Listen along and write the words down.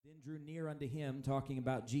drew near unto him, talking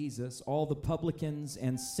about Jesus, all the publicans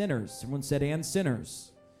and sinners. Everyone said, and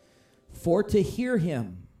sinners, for to hear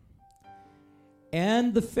him.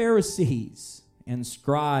 And the Pharisees and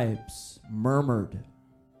scribes murmured.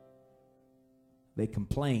 They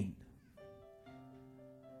complained,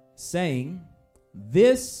 saying,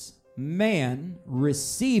 this man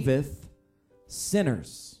receiveth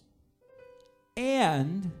sinners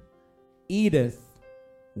and eateth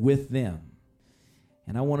with them.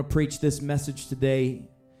 And I want to preach this message today,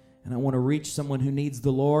 and I want to reach someone who needs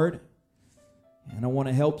the Lord, and I want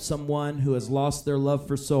to help someone who has lost their love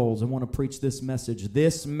for souls. I want to preach this message.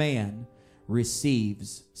 This man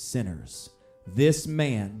receives sinners. This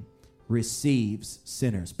man receives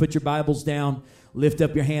sinners. Put your Bibles down, lift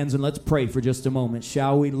up your hands, and let's pray for just a moment,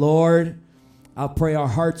 shall we? Lord, I pray our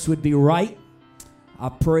hearts would be right. I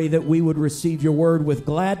pray that we would receive your word with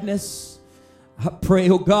gladness. I pray,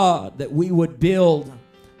 oh God, that we would build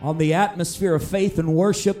on the atmosphere of faith and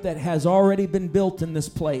worship that has already been built in this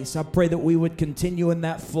place. I pray that we would continue in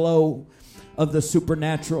that flow of the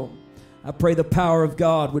supernatural. I pray the power of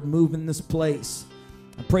God would move in this place.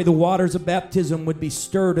 I pray the waters of baptism would be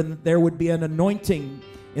stirred and that there would be an anointing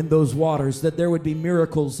in those waters, that there would be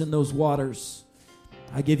miracles in those waters.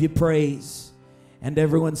 I give you praise. And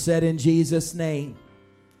everyone said, in Jesus' name.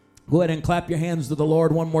 Go ahead and clap your hands to the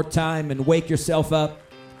Lord one more time and wake yourself up.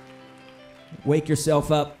 Wake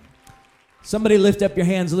yourself up. Somebody lift up your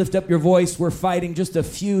hands, lift up your voice. We're fighting just a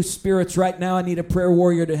few spirits right now. I need a prayer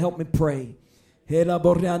warrior to help me pray.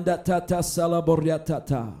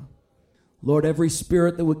 Lord, every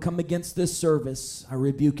spirit that would come against this service, I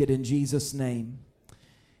rebuke it in Jesus' name.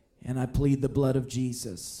 And I plead the blood of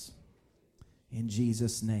Jesus. In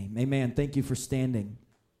Jesus' name. Amen. Thank you for standing.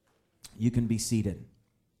 You can be seated.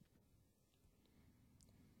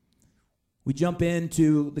 We jump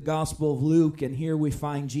into the Gospel of Luke, and here we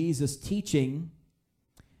find Jesus teaching,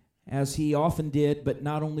 as he often did, but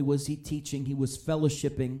not only was he teaching, he was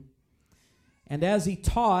fellowshipping. And as he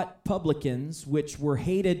taught, publicans, which were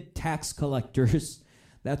hated tax collectors,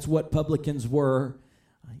 that's what publicans were.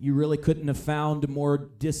 You really couldn't have found a more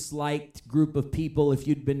disliked group of people if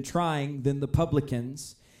you'd been trying than the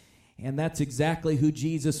publicans. And that's exactly who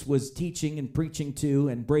Jesus was teaching and preaching to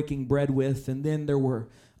and breaking bread with. And then there were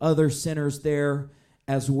other sinners there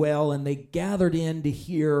as well, and they gathered in to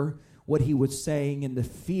hear what he was saying and to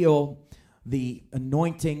feel the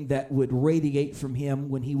anointing that would radiate from him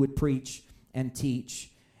when he would preach and teach.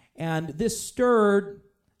 And this stirred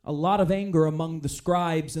a lot of anger among the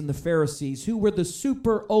scribes and the Pharisees, who were the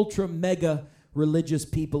super, ultra, mega religious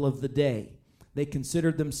people of the day. They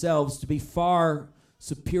considered themselves to be far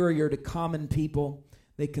superior to common people.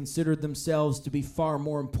 They considered themselves to be far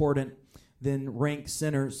more important than rank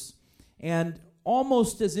sinners. And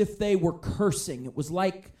almost as if they were cursing. It was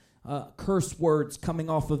like curse words coming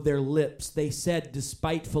off of their lips. They said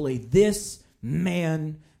despitefully, this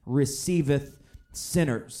man receiveth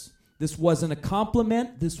sinners. This wasn't a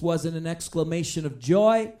compliment. This wasn't an exclamation of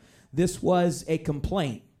joy. This was a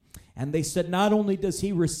complaint. And they said not only does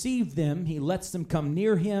he receive them, he lets them come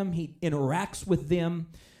near him, he interacts with them,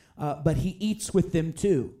 but he eats with them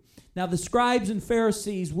too. Now the scribes and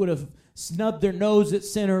Pharisees would have snubbed their nose at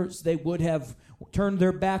sinners. They would have turned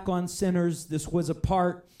their back on sinners. This was a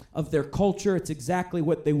part of their culture. It's exactly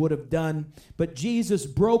what they would have done. But Jesus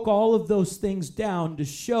broke all of those things down to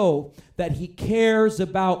show that he cares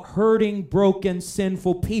about hurting, broken,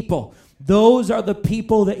 sinful people. Those are the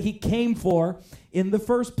people that he came for in the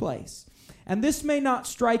first place. And this may not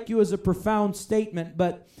strike you as a profound statement,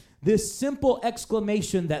 but this simple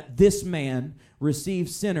exclamation that this man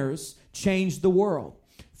receives sinners changed the world.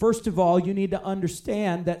 First of all, you need to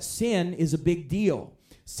understand that sin is a big deal.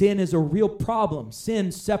 Sin is a real problem.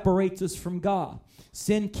 Sin separates us from God.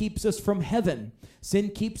 Sin keeps us from heaven. Sin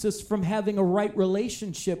keeps us from having a right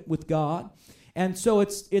relationship with God. And so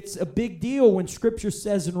it's a big deal when Scripture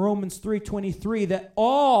says in Romans 3:23 that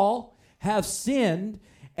all have sinned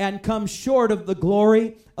and come short of the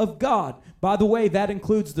glory of God. By the way, that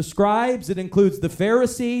includes the scribes, it includes the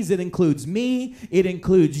Pharisees, it includes me, it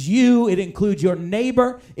includes you, it includes your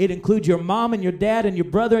neighbor, it includes your mom and your dad and your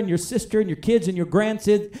brother and your sister and your kids and your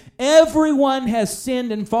grandkids. Everyone has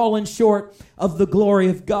sinned and fallen short of the glory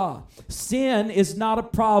of God. Sin is not a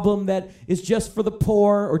problem that is just for the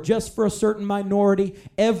poor or just for a certain minority.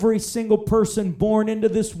 Every single person born into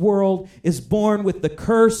this world is born with the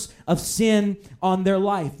curse of sin on their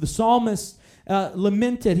life. The psalmist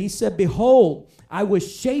lamented. He said, behold, I was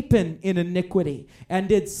shapen in iniquity, and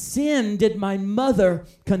did my mother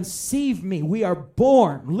conceive me. We are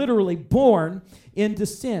born, literally born into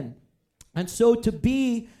sin. And so to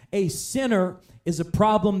be a sinner is a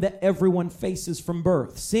problem that everyone faces from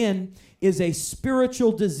birth. Sin is a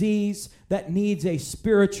spiritual disease that needs a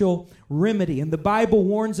spiritual remedy. And the Bible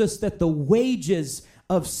warns us that the wages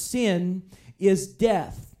of sin is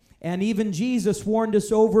death. And even Jesus warned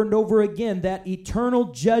us over and over again that eternal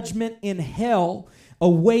judgment in hell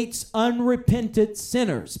awaits unrepentant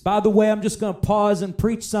sinners. By the way, I'm just going to pause and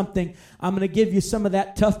preach something. I'm going to give you some of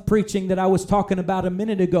that tough preaching that I was talking about a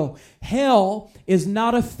minute ago. Hell is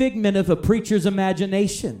not a figment of a preacher's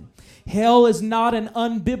imagination. Hell is not an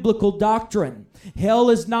unbiblical doctrine. Hell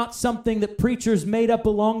is not something that preachers made up a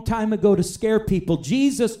long time ago to scare people.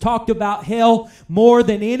 Jesus talked about hell more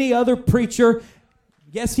than any other preacher.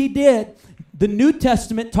 Yes, he did. The New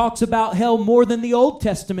Testament talks about hell more than the Old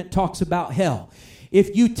Testament talks about hell.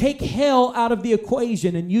 If you take hell out of the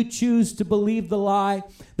equation and you choose to believe the lie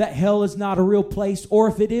that hell is not a real place, or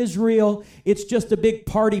if it is real, it's just a big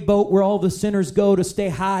party boat where all the sinners go to stay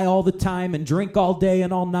high all the time and drink all day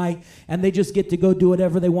and all night, and they just get to go do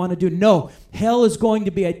whatever they want to do. No, hell is going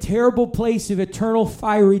to be a terrible place of eternal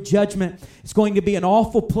fiery judgment. It's going to be an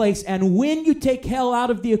awful place. And when you take hell out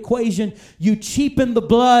of the equation, you cheapen the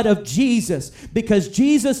blood of Jesus, because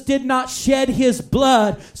Jesus did not shed his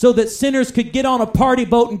blood so that sinners could get on a party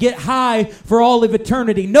boat and get high for all of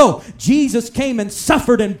eternity. No, Jesus came and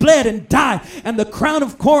suffered and bled and died, and the crown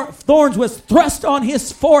of thorns was thrust on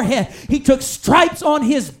his forehead. He took stripes on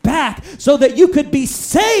his back so that you could be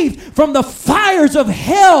saved from the fires of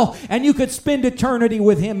hell and you could spend eternity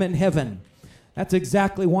with him in heaven. That's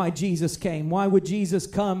exactly why Jesus came. Why would Jesus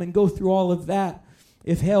come and go through all of that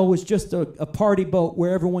if hell was just a party boat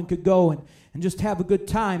where everyone could go and just have a good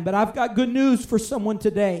time? But I've got good news for someone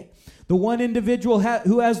today. The one individual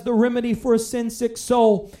who has the remedy for a sin-sick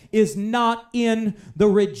soul is not in the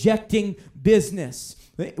rejecting business.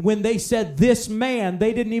 When they said this man,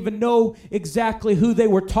 they didn't even know exactly who they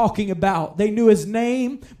were talking about. They knew his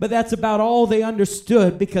name, but that's about all they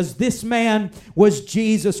understood, because this man was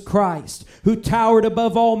Jesus Christ, who towered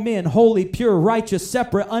above all men, holy, pure, righteous,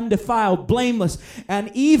 separate, undefiled, blameless.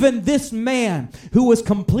 And even this man who was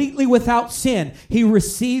completely without sin, he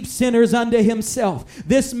received sinners unto himself.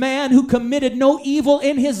 This man who committed no evil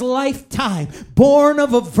in his lifetime, born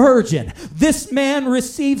of a virgin, this man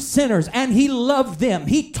received sinners and he loved them.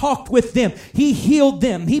 He talked with them. He healed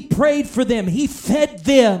them. He prayed for them. He fed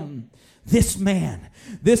them. This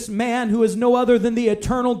man who is no other than the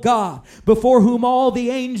eternal God, before whom all the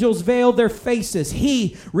angels veil their faces,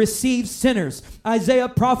 he received sinners. Isaiah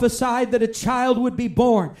prophesied that a child would be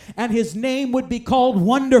born, and his name would be called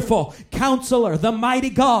Wonderful, Counselor, the Mighty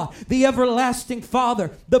God, the Everlasting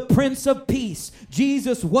Father, the Prince of Peace.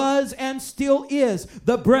 Jesus was and still is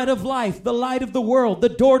the bread of life, the light of the world, the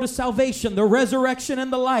door to salvation, the resurrection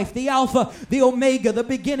and the life, the Alpha, the Omega, the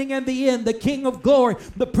beginning and the end, the King of glory,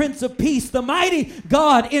 the Prince of Peace, the mighty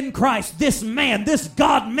God in Christ. This man, this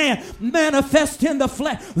God-man, manifest in the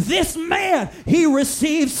flesh. This man, he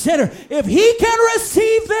received sinners. If he can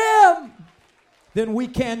receive them, then we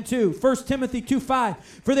can too. 1 Timothy 2:5.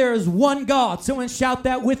 For there is one God. Someone shout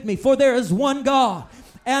that with me. For there is one God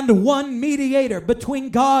and one mediator between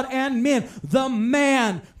God and men, the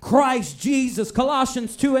man Christ Jesus.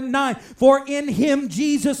 Colossians 2:9. For in him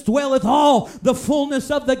Jesus dwelleth all the fullness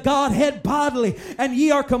of the Godhead bodily, and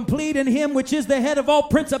ye are complete in him which is the head of all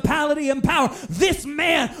principality and power. This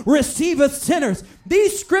man receiveth sinners.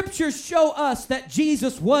 These scriptures show us that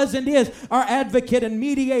Jesus was and is our advocate and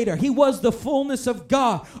mediator. He was the fullness of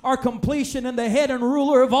God, our completion, and the head and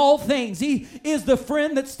ruler of all things. He is the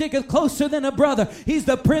friend that sticketh closer than a brother. He's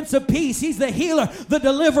the Prince of Peace. He's the healer, the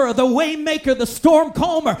deliverer, the way maker, the storm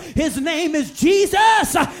calmer. His name is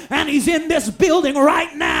Jesus, and he's in this building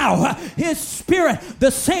right now. His spirit,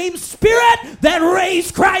 the same spirit that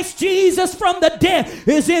raised Christ Jesus from the dead,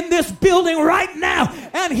 is in this building right now.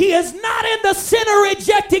 And he is not in the sinner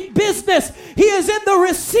rejecting business. He is in the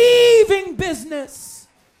receiving business.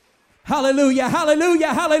 Hallelujah,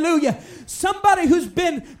 hallelujah, hallelujah. Somebody who's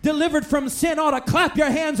been delivered from sin ought to clap your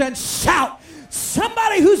hands and shout.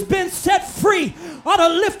 Somebody who's been set free ought to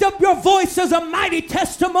lift up your voice as a mighty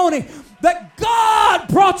testimony that God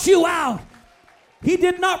brought you out. He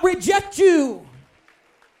did not reject you.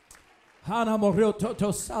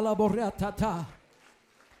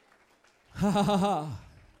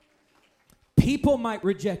 People might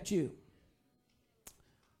reject you.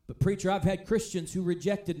 But preacher, I've had Christians who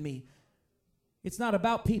rejected me. It's not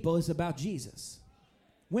about people, it's about Jesus.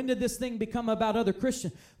 When did this thing become about other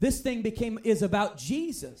Christians? This thing is about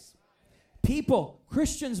Jesus. People,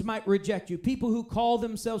 Christians might reject you. People who call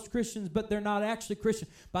themselves Christians, but they're not actually Christian.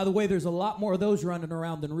 By the way, there's a lot more of those running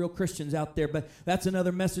around than real Christians out there, but that's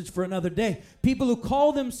another message for another day. People who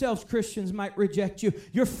call themselves Christians might reject you.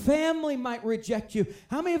 Your family might reject you.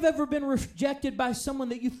 How many have ever been rejected by someone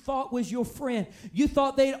that you thought was your friend? You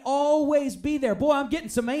thought they'd always be there. Boy, I'm getting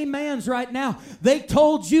some amens right now. They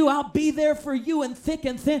told you, I'll be there for you in thick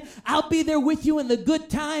and thin. I'll be there with you in the good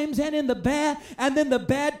times and in the bad. And then the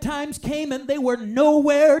bad times came and they were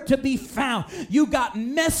nowhere to be found. You got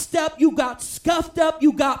messed up, you got scuffed up,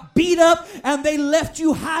 you got beat up, and they left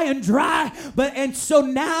you high and dry. And so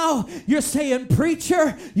now you're saying,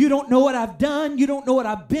 preacher, you don't know what I've done, you don't know what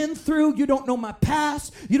I've been through, you don't know my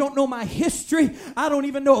past, you don't know my history, I don't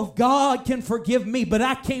even know if God can forgive me, but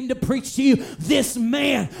I came to preach to you, this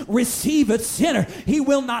man receiveth sinner. He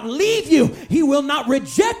will not leave you, he will not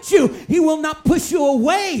reject you, he will not push you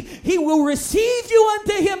away, he will receive you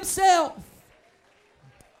unto himself.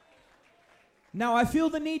 Now, I feel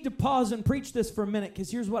the need to pause and preach this for a minute, because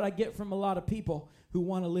here's what I get from a lot of people who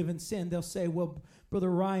want to live in sin. They'll say, well, Brother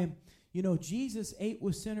Ryan, you know, Jesus ate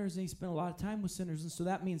with sinners and he spent a lot of time with sinners, and so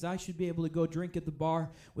that means I should be able to go drink at the bar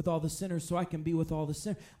with all the sinners so I can be with all the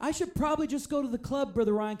sinners. I should probably just go to the club,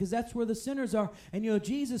 Brother Ryan, because that's where the sinners are. And, you know,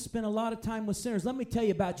 Jesus spent a lot of time with sinners. Let me tell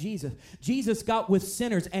you about Jesus. Jesus got with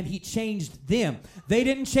sinners and he changed them. They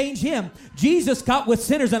didn't change him. Jesus got with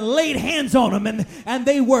sinners and laid hands on them, and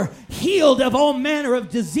they were healed of all manner of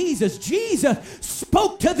diseases. Jesus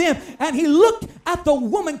spoke to them, and he looked at the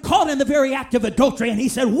woman caught in the very act of adultery, and he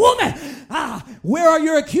said, woman, where are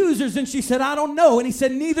your accusers? And she said, I don't know. And he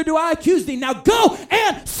said, neither do I accuse thee. Now go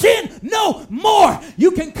and sin no more. You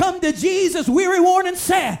can come to Jesus weary, worn, and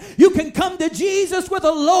sad. You can come to Jesus with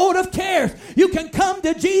a load of cares. You can come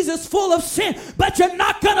to Jesus full of sin, but you're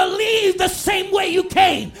not going to leave the same way you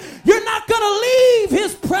came. You're not going to leave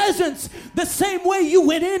his presence the same way you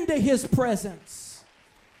went into his presence.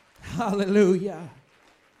 Hallelujah.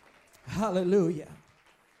 Hallelujah.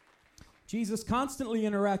 Jesus constantly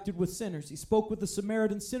interacted with sinners. He spoke with the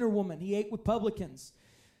Samaritan sinner woman. He ate with publicans.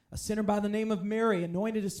 A sinner by the name of Mary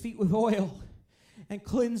anointed his feet with oil and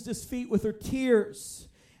cleansed his feet with her tears.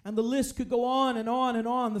 And the list could go on and on and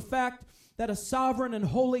on. The fact that a sovereign and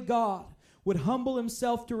holy God would humble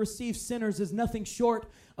himself to receive sinners is nothing short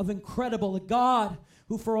of incredible. A God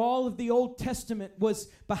who for all of the Old Testament was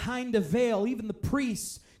behind a veil. Even the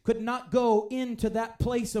priests could not go into that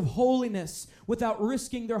place of holiness without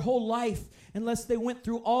risking their whole life unless they went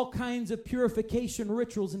through all kinds of purification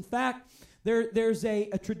rituals. In fact, there's a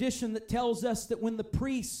tradition that tells us that when the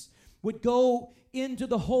priests would go into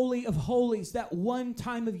the Holy of Holies, that one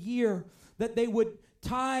time of year, that they would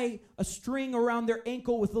tie a string around their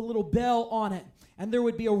ankle with a little bell on it, and there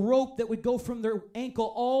would be a rope that would go from their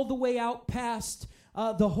ankle all the way out past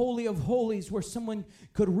the Holy of Holies, where someone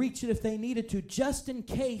could reach it if they needed to, just in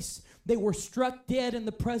case they were struck dead in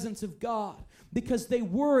the presence of God, because they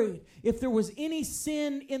worried if there was any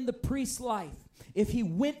sin in the priest's life, if he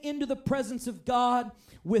went into the presence of God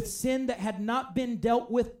with sin that had not been dealt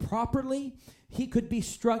with properly, he could be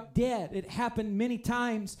struck dead. It happened many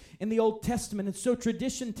times in the Old Testament. And so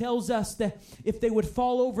tradition tells us that if they would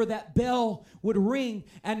fall over, that bell would ring,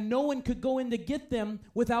 and no one could go in to get them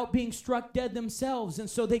without being struck dead themselves. And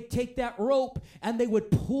so they'd take that rope and they would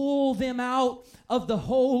pull them out of the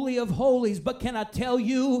Holy of Holies. But can I tell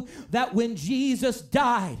you that when Jesus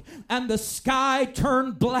died and the sky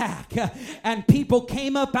turned black and people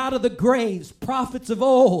came up out of the graves, prophets of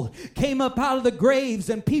old came up out of the graves,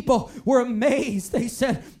 and people were amazed. They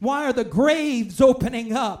said, why are the graves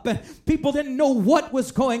opening up? And people didn't know what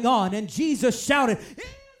was going on. And Jesus shouted,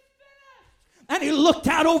 and he looked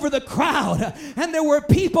out over the crowd, and there were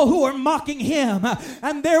people who were mocking him,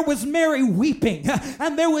 and there was Mary weeping,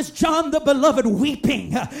 and there was John the Beloved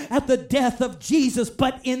weeping at the death of Jesus.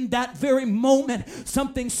 But in that very moment,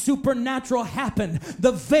 something supernatural happened.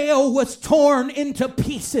 The veil was torn into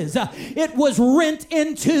pieces. It was rent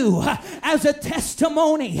in two as a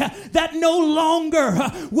testimony that no longer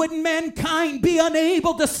would mankind be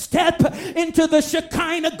unable to step into the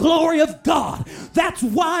Shekinah glory of God. That's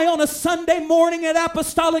why on a Sunday morning at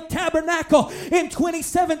Apostolic Tabernacle in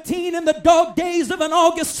 2017, in the dog days of an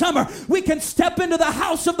August summer, we can step into the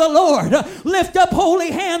house of the Lord, lift up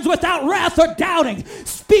holy hands without wrath or doubting,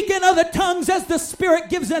 speak in other tongues as the Spirit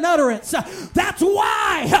gives an utterance. That's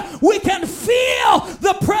why we can feel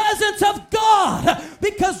the presence of God,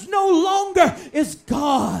 because no longer is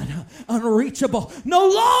God unreachable. No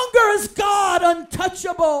longer is God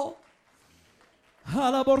untouchable.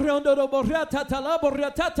 Hallelujah,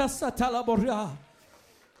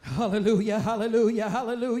 hallelujah,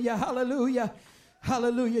 hallelujah, hallelujah,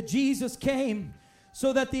 hallelujah. Jesus came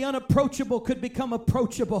so that the unapproachable could become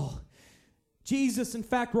approachable. Jesus, in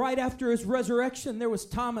fact, right after his resurrection, there was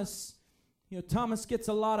Thomas. You know, Thomas gets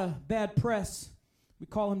a lot of bad press. We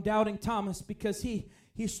call him Doubting Thomas because he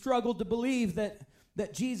struggled to believe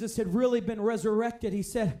that Jesus had really been resurrected. He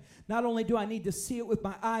said, not only do I need to see it with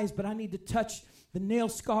my eyes, but I need to touch the nail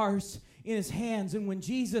scars in his hands. And when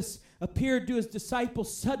Jesus appeared to his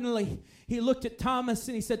disciples, suddenly he looked at Thomas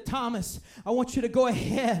and he said, Thomas, I want you to go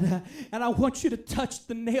ahead and I want you to touch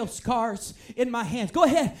the nail scars in my hands. Go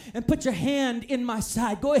ahead and put your hand in my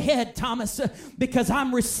side. Go ahead, Thomas, because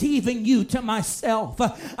I'm receiving you to myself.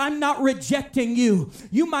 I'm not rejecting you.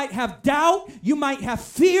 You might have doubt, you might have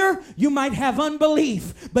fear, you might have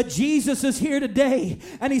unbelief, but Jesus is here today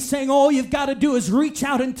and he's saying, all you've got to do is reach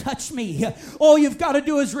out and touch me. All you've got to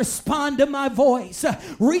do is respond to my voice.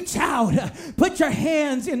 Reach out, put your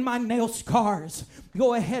hands in my nail scars.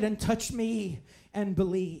 Go ahead and touch me and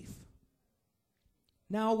believe.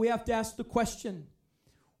 Now we have to ask the question,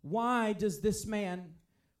 why does this man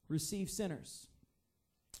receive sinners?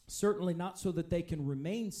 Certainly not so that they can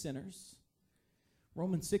remain sinners.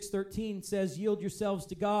 Romans 6:13 says, yield yourselves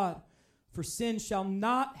to God, for sin shall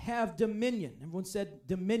not have dominion. Everyone said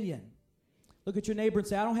dominion. Look at your neighbor and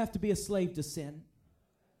say, I don't have to be a slave to sin.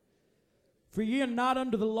 For ye are not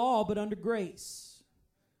under the law, but under grace.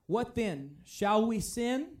 What then? Shall we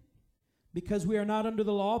sin because we are not under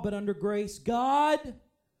the law, but under grace? God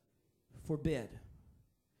forbid.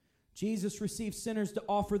 Jesus received sinners to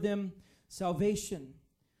offer them salvation.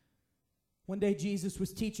 One day Jesus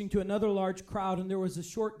was teaching to another large crowd, and there was a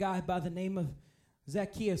short guy by the name of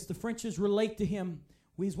Zacchaeus. The Frenches relate to him.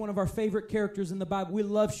 He's one of our favorite characters in the Bible. We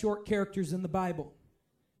love short characters in the Bible.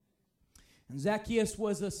 And Zacchaeus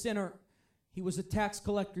was a sinner. He was a tax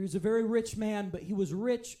collector. He was a very rich man, but he was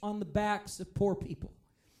rich on the backs of poor people.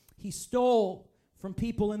 He stole from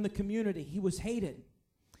people in the community. He was hated.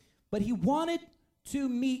 But he wanted to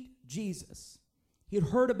meet Jesus. He had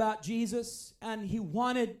heard about Jesus, and he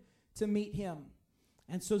wanted to meet him.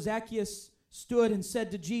 And so Zacchaeus stood and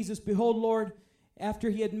said to Jesus, behold, Lord, after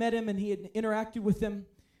he had met him and he had interacted with him,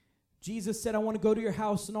 Jesus said, I want to go to your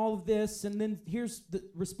house and all of this. And then here's the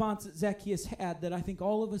response that Zacchaeus had that I think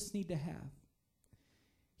all of us need to have.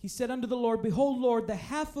 He said unto the Lord, behold, Lord, the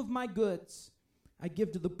half of my goods I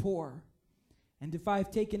give to the poor. And if I have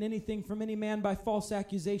taken anything from any man by false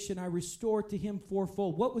accusation, I restore to him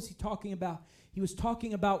fourfold. What was he talking about? He was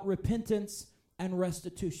talking about repentance and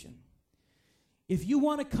restitution. If you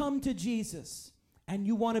want to come to Jesus and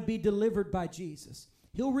you want to be delivered by Jesus,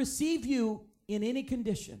 he'll receive you in any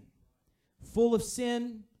condition. Full of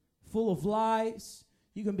sin, full of lies.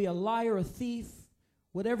 You can be a liar, a thief,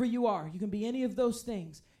 whatever you are. You can be any of those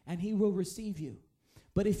things, and he will receive you.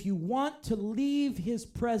 But if you want to leave his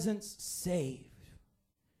presence saved,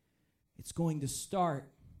 it's going to start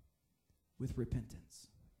with repentance.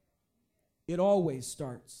 It always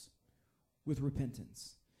starts with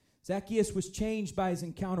repentance. Zacchaeus was changed by his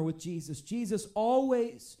encounter with Jesus. Jesus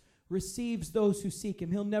always receives those who seek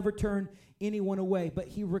him. He'll never turn anyone away, but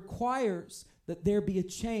he requires that there be a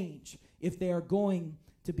change if they are going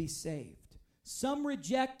to be saved. Some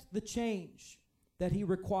reject the change that he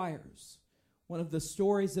requires. One of the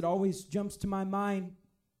stories that always jumps to my mind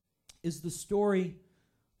is the story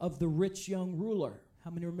of the rich young ruler. How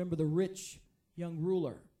many remember the rich young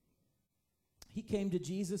ruler? He came to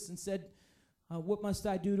Jesus and said, what must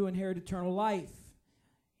I do to inherit eternal life?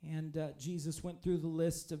 And Jesus went through the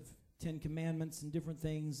list of 10 commandments and different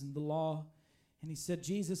things and the law. And he said,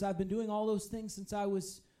 Jesus, I've been doing all those things since I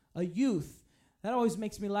was a youth. That always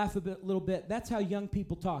makes me laugh little bit. That's how young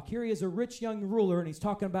people talk. Here he is, a rich young ruler, and he's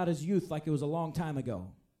talking about his youth like it was a long time ago.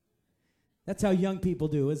 That's how young people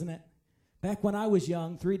do, isn't it? Back when I was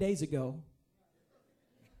young, 3 days ago.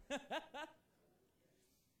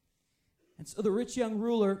 And so the rich young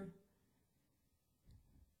ruler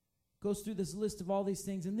goes through this list of all these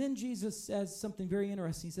things, and then Jesus says something very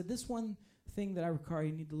interesting. He said, this one thing that I require,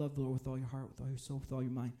 you need to love the Lord with all your heart, with all your soul, with all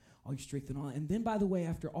your mind, all your strength, and all. And then, by the way,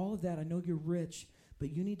 after all of that, I know you're rich, but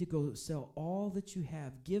you need to go sell all that you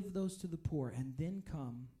have, give those to the poor, and then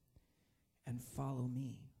come and follow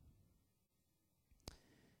me.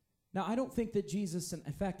 Now, I don't think that Jesus, and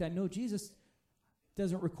in fact, I know Jesus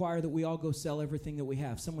doesn't require that we all go sell everything that we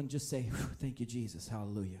have. Someone just say, thank you, Jesus,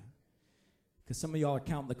 hallelujah. Because some of y'all are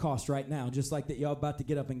counting the cost right now, just like that y'all about to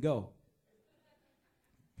get up and go.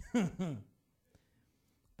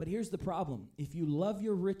 But here's the problem. If you love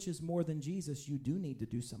your riches more than Jesus, you do need to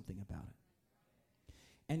do something about it.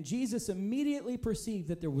 And Jesus immediately perceived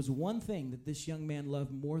that there was one thing that this young man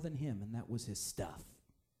loved more than him, and that was his stuff.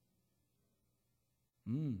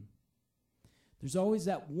 There's always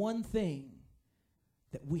that one thing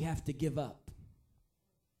that we have to give up.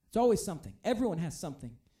 It's always something. Everyone has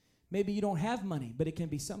something. Maybe you don't have money, but it can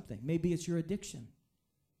be something. Maybe it's your addiction.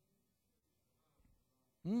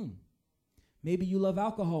 Maybe you love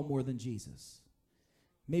alcohol more than Jesus.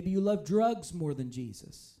 Maybe you love drugs more than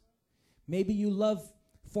Jesus. Maybe you love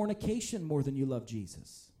fornication more than you love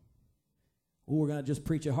Jesus. Oh, we're going to just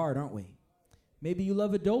preach it hard, aren't we? Maybe you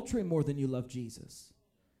love adultery more than you love Jesus.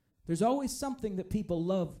 There's always something that people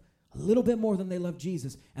love a little bit more than they love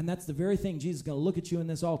Jesus. And that's the very thing Jesus is going to look at you in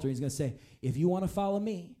this altar. He's going to say, if you want to follow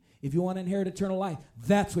me, if you want to inherit eternal life,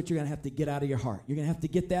 that's what you're going to have to get out of your heart. You're going to have to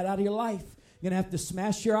get that out of your life. You're going to have to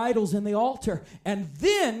smash your idols in the altar. And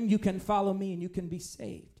then you can follow me and you can be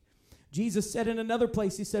saved. Jesus said in another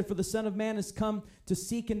place, he said, for the Son of Man has come to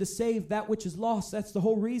seek and to save that which is lost. That's the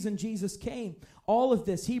whole reason Jesus came. All of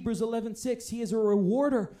this, Hebrews 11:6, he is a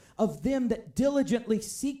rewarder of them that diligently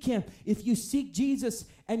seek him. If you seek Jesus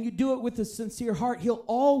and you do it with a sincere heart, he'll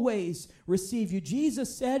always receive you.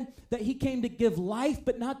 Jesus said that he came to give life,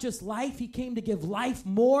 but not just life. He came to give life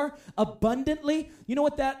more abundantly. You know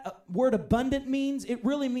what that word abundant means? It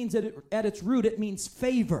really means that at its root, it means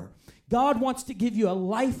favor. God wants to give you a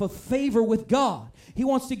life of favor with God. He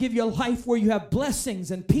wants to give you a life where you have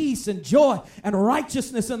blessings and peace and joy and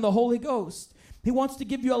righteousness in the Holy Ghost. He wants to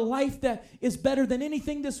give you a life that is better than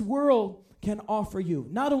anything this world can offer you.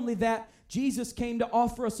 Not only that, Jesus came to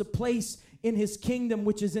offer us a place in his kingdom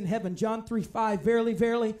which is in heaven. John 3:5, verily,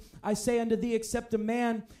 verily, I say unto thee, except a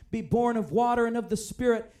man be born of water and of the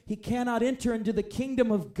Spirit, he cannot enter into the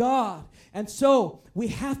kingdom of God. And so we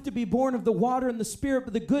have to be born of the water and the Spirit.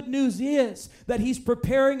 But the good news is that he's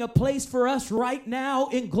preparing a place for us right now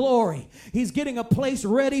in glory. He's getting a place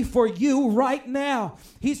ready for you right now.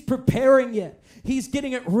 He's preparing it. He's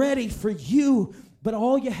getting it ready for you. But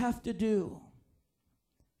all you have to do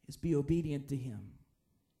is be obedient to him.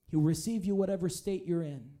 He'll receive you whatever state you're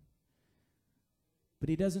in. But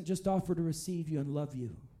he doesn't just offer to receive you and love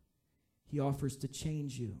you. He offers to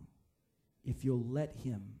change you if you'll let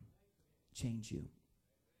him change you.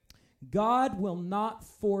 God will not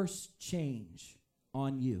force change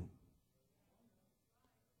on you.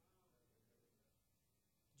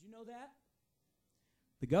 Did you know that?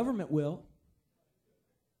 The government will.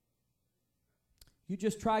 You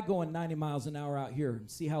just try going 90 miles an hour out here and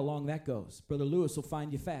see how long that goes. Brother Lewis will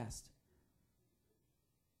find you fast.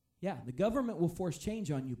 Yeah, the government will force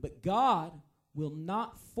change on you, but God will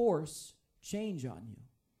not force change on you.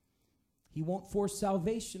 He won't force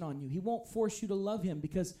salvation on you. He won't force you to love him,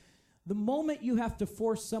 because the moment you have to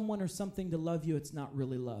force someone or something to love you, it's not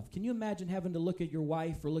really love. Can you imagine having to look at your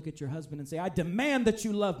wife or look at your husband and say, I demand that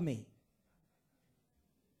you love me?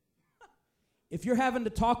 If you're having to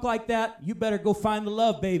talk like that, you better go find the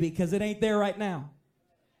love, baby, because it ain't there right now.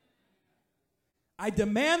 I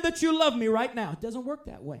demand that you love me right now. It doesn't work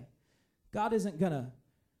that way. God isn't going to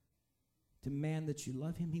demand that you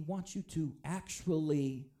love him. He wants you to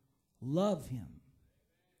actually love him.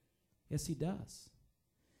 Yes, he does.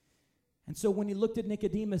 And so when he looked at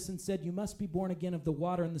Nicodemus and said, you must be born again of the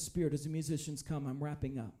water and the Spirit, as the musicians come, I'm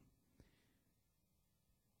wrapping up.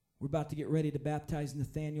 We're about to get ready to baptize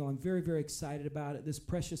Nathaniel. I'm very, very excited about it. This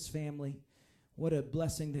precious family, what a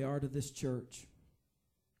blessing they are to this church.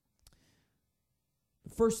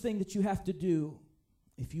 The first thing that you have to do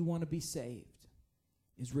if you want to be saved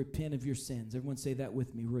is repent of your sins. Everyone say that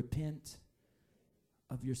with me. Repent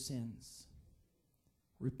of your sins.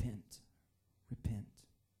 Repent. Repent.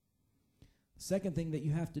 The second thing that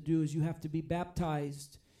you have to do is you have to be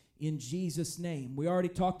baptized in Jesus' name. We already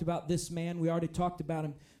talked about this man. We already talked about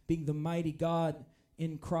him being the mighty God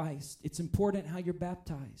in Christ. It's important how you're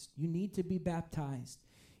baptized. You need to be baptized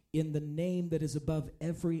in the name that is above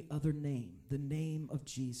every other name, the name of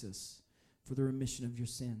Jesus, for the remission of your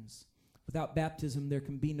sins. Without baptism, there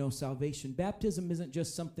can be no salvation. Baptism isn't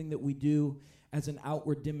just something that we do as an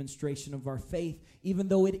outward demonstration of our faith, even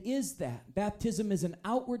though it is that. Baptism is an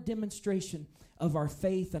outward demonstration of our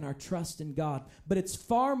faith and our trust in God. But it's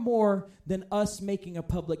far more than us making a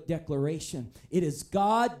public declaration. It is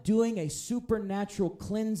God doing a supernatural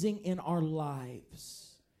cleansing in our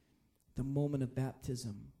lives. The moment of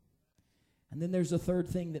baptism. And then there's a third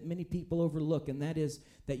thing that many people overlook, and that is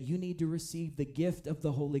that you need to receive the gift of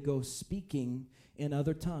the Holy Ghost, speaking in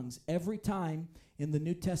other tongues. Every time in the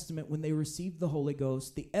New Testament when they received the Holy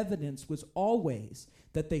Ghost, the evidence was always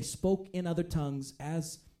that they spoke in other tongues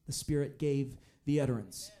as the Spirit gave the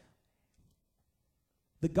utterance.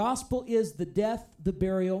 The gospel is the death, the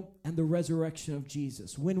burial, and the resurrection of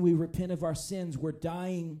Jesus. When we repent of our sins, we're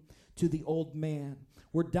dying to the old man.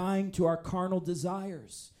 We're dying to our carnal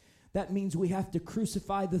desires. That means we have to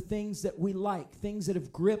crucify the things that we like, things that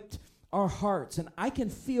have gripped our hearts. And I can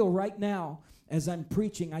feel right now, as I'm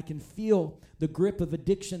preaching, I can feel the grip of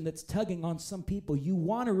addiction that's tugging on some people. You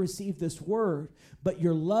want to receive this word, but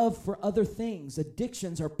your love for other things,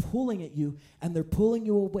 addictions, are pulling at you, and they're pulling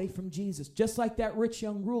you away from Jesus. Just like that rich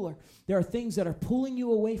young ruler, there are things that are pulling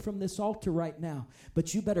you away from this altar right now,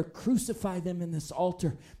 but you better crucify them in this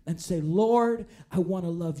altar and say, Lord, I want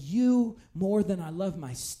to love you more than I love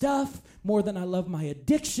my stuff, more than I love my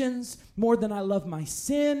addictions, more than I love my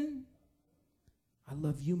sin. I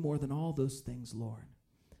love you more than all those things, Lord.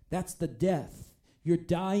 That's the death. You're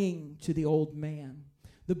dying to the old man.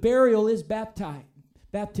 The burial is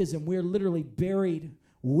baptism. We're literally buried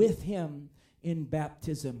with him in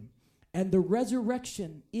baptism. And the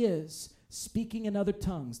resurrection is speaking in other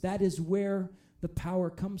tongues. That is where the power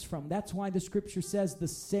comes from. That's why the scripture says the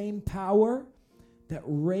same power that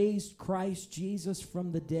raised Christ Jesus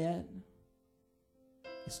from the dead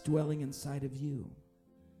is dwelling inside of you.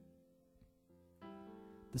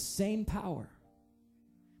 The same power.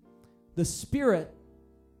 The Spirit,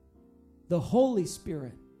 the Holy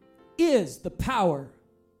Spirit, is the power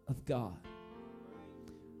of God.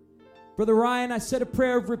 Brother Ryan, I said a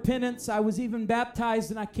prayer of repentance. I was even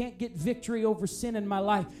baptized, and I can't get victory over sin in my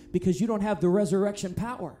life because you don't have the resurrection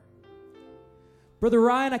power. Brother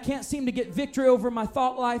Ryan, I can't seem to get victory over my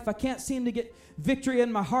thought life. I can't seem to get victory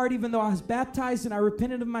in my heart, even though I was baptized and I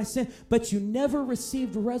repented of my sin. But you never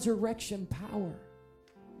received resurrection power.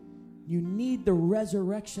 You need the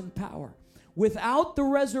resurrection power. Without the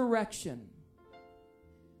resurrection,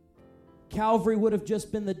 Calvary would have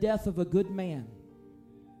just been the death of a good man.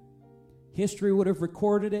 History would have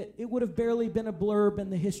recorded it. It would have barely been a blurb in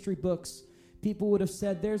the history books. People would have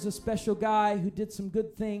said, there's a special guy who did some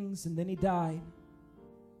good things and then he died.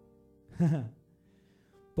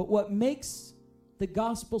 But what makes the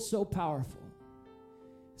gospel so powerful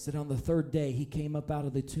is that on the third day he came up out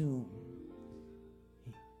of the tomb.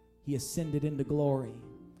 He ascended into glory.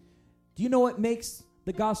 Do you know what makes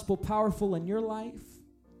the gospel powerful in your life?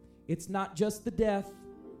 It's not just the death.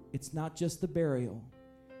 It's not just the burial.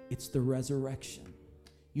 It's the resurrection.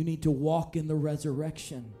 You need to walk in the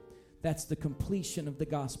resurrection. That's the completion of the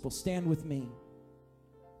gospel. Stand with me.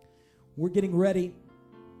 We're getting ready.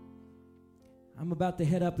 I'm about to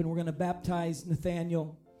head up and we're going to baptize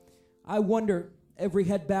Nathaniel. I wonder, every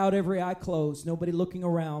head bowed, every eye closed, nobody looking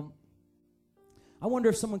around. I wonder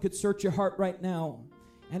if someone could search your heart right now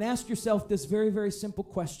and ask yourself this very, very simple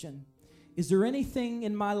question. Is there anything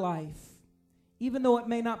in my life, even though it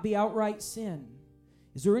may not be outright sin,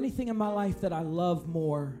 is there anything in my life that I love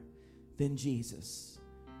more than Jesus?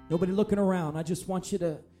 Nobody looking around. I just want you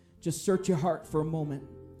to just search your heart for a moment.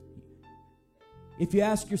 If you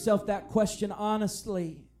ask yourself that question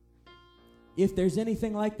honestly, if there's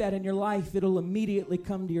anything like that in your life, it'll immediately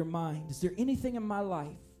come to your mind. Is there anything in my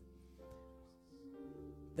life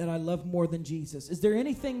that I love more than Jesus? Is there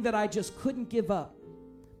anything that I just couldn't give up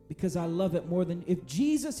because I love it more than... If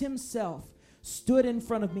Jesus himself stood in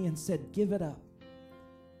front of me and said, give it up,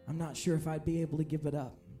 I'm not sure if I'd be able to give it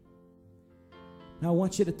up. Now I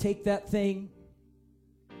want you to take that thing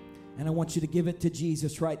and I want you to give it to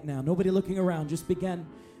Jesus right now. Nobody looking around. Just begin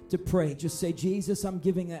to pray. Just say, Jesus, I'm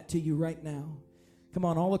giving that to you right now. Come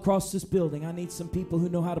on, all across this building, I need some people who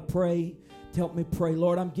know how to pray to help me pray.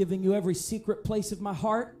 Lord, I'm giving you every secret place of my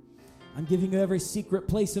heart. I'm giving you every secret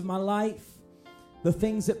place of my life. The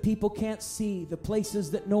things that people can't see, the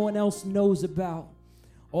places that no one else knows about,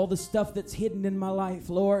 all the stuff that's hidden in my life.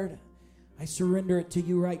 Lord, I surrender it to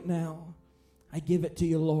you right now. I give it to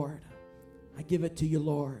you, Lord. I give it to you,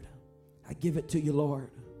 Lord. I give it to you, Lord.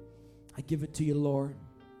 I give it to you, Lord.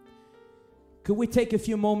 Could we take a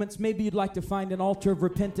few moments? Maybe you'd like to find an altar of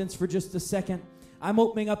repentance for just a second. I'm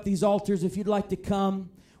opening up these altars. If you'd like to come,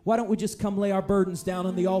 why don't we just come lay our burdens down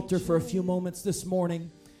on the altar for a few moments this morning?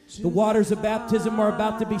 The waters of baptism are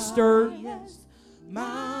about to be stirred.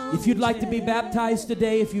 If you'd like to be baptized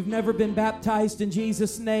today, if you've never been baptized in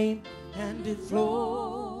Jesus' name,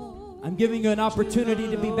 I'm giving you an opportunity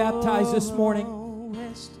to be baptized this morning.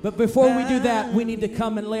 But before we do that, we need to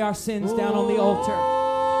come and lay our sins down on the altar.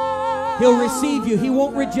 He'll receive you. He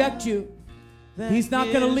won't reject you. He's not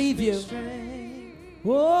going to leave you.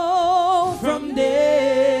 Oh, from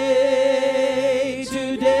day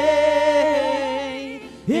to day,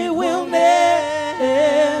 it will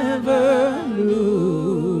never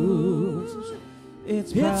lose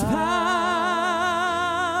its power.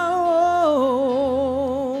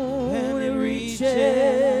 And it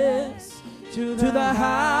reaches to the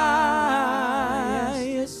highest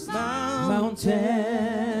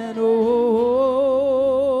mountain.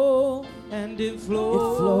 Oh, and it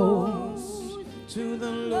flows to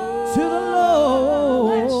the lowest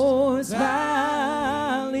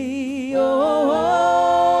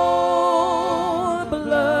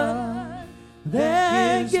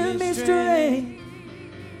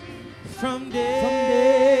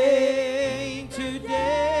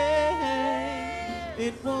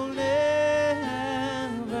it will never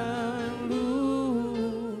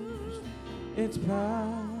lose its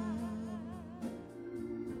power.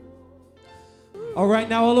 All right,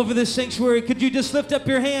 now all over this sanctuary, could you just lift up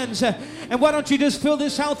your hands? And why don't you just fill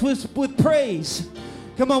this house with praise?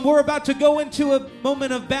 Come on, we're about to go into a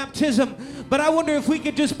moment of baptism, but I wonder if we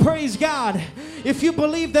could just praise God. If you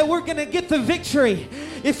believe that we're going to get the victory,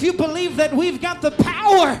 if you believe that we've got the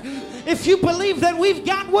power, if you believe that we've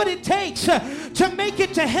got what it takes to make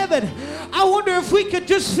it to heaven, I wonder if we could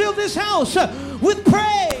just fill this house with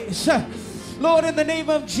praise. Lord, in the name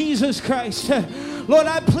of Jesus Christ, Lord,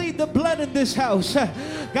 I plead the blood in this house.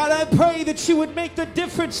 God, I pray that you would make the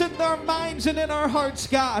difference in our minds and in our hearts,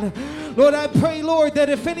 God. Lord, I pray, Lord, that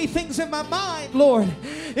if anything's in my mind, Lord,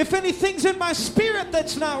 if anything's in my spirit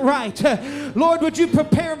that's not right, Lord, would you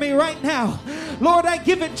prepare me right now? Lord, I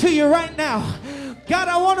give it to you right now. God,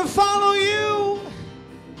 I want to follow you.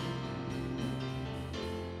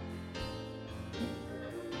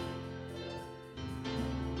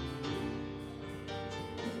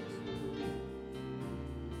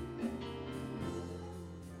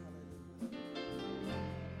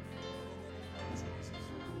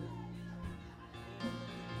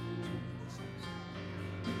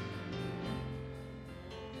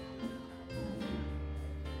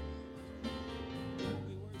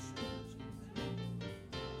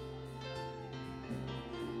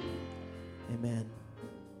 Amen.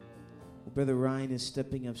 Well, Brother Ryan is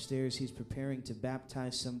stepping upstairs. He's preparing to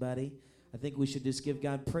baptize somebody. I think we should just give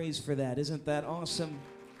God praise for that. Isn't that awesome?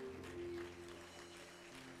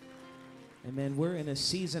 Amen. We're in a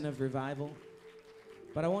season of revival.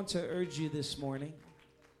 But I want to urge you this morning,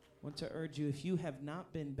 if you have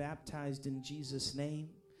not been baptized in Jesus' name,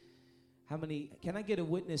 can I get a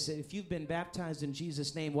witness that if you've been baptized in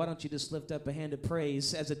Jesus' name, why don't you just lift up a hand of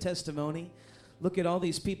praise as a testimony? Look at all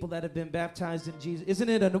these people that have been baptized in Jesus. Isn't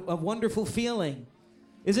it a wonderful feeling?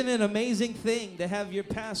 Isn't it an amazing thing to have your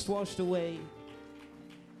past washed away?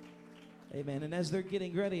 Amen. And as they're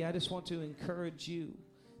getting ready, I just want to encourage you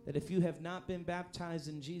that if you have not been baptized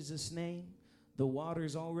in Jesus' name, the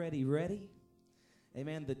water's already ready.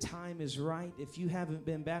 Amen. The time is right. If you haven't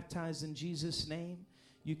been baptized in Jesus' name,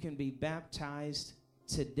 you can be baptized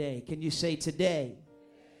today. Can you say today?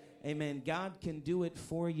 Amen. God can do it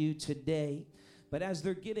for you today. But as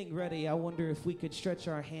they're getting ready, I wonder if we could stretch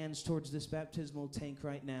our hands towards this baptismal tank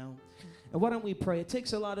right now. And why don't we pray? It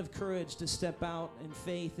takes a lot of courage to step out in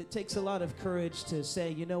faith. It takes a lot of courage to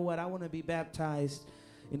say, you know what, I want to be baptized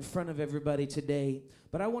in front of everybody today.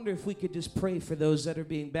 But I wonder if we could just pray for those that are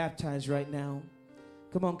being baptized right now.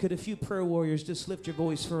 Come on, could a few prayer warriors just lift your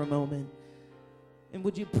voice for a moment? And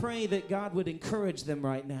would you pray that God would encourage them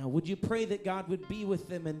right now? Would you pray that God would be with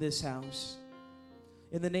them in this house?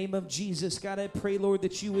 In the name of Jesus, God, I pray, Lord,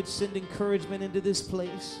 that you would send encouragement into this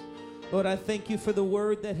place. Lord, I thank you for the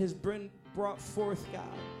word that has been brought forth, God.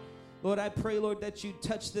 Lord, I pray, Lord, that you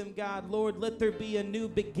touch them, God. Lord, let there be a new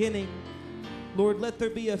beginning. Lord, let there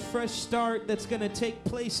be a fresh start that's going to take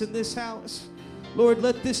place in this house. Lord,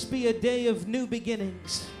 let this be a day of new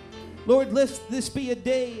beginnings. Lord, let this be a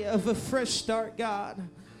day of a fresh start, God.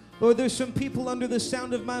 Lord, there's some people under the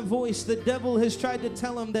sound of my voice. The devil has tried to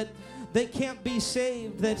tell them that they can't be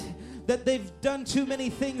saved, that they've done too many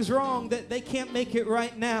things wrong, that they can't make it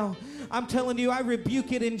right now. I'm telling you, I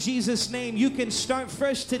rebuke it in Jesus' name. You can start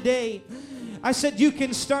fresh today. I said you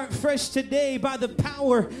can start fresh today by the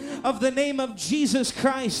power of the name of Jesus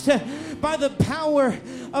Christ. By the power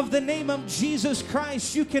of the name of Jesus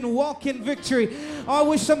Christ, you can walk in victory. Oh, I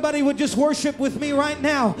wish somebody would just worship with me right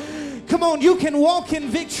now. Come on, you can walk in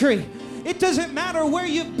victory. It doesn't matter where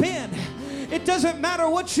you've been. It doesn't matter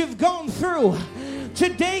what you've gone through.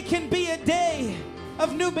 Today can be a day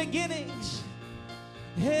of new beginnings.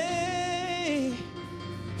 Hey,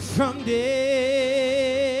 from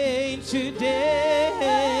day to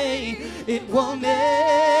day, it will never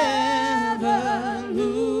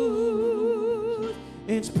lose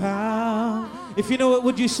its power. If you know it,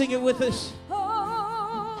 would you sing it with us?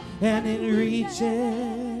 And it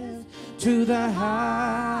reaches to the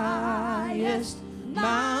highest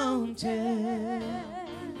mountain,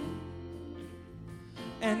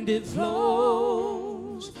 and it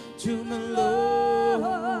flows to the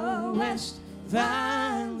lowest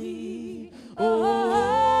valley.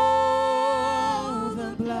 Oh,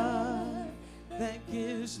 the blood that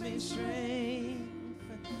gives me strength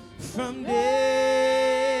from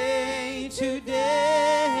day to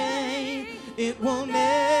day, it will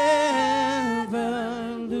never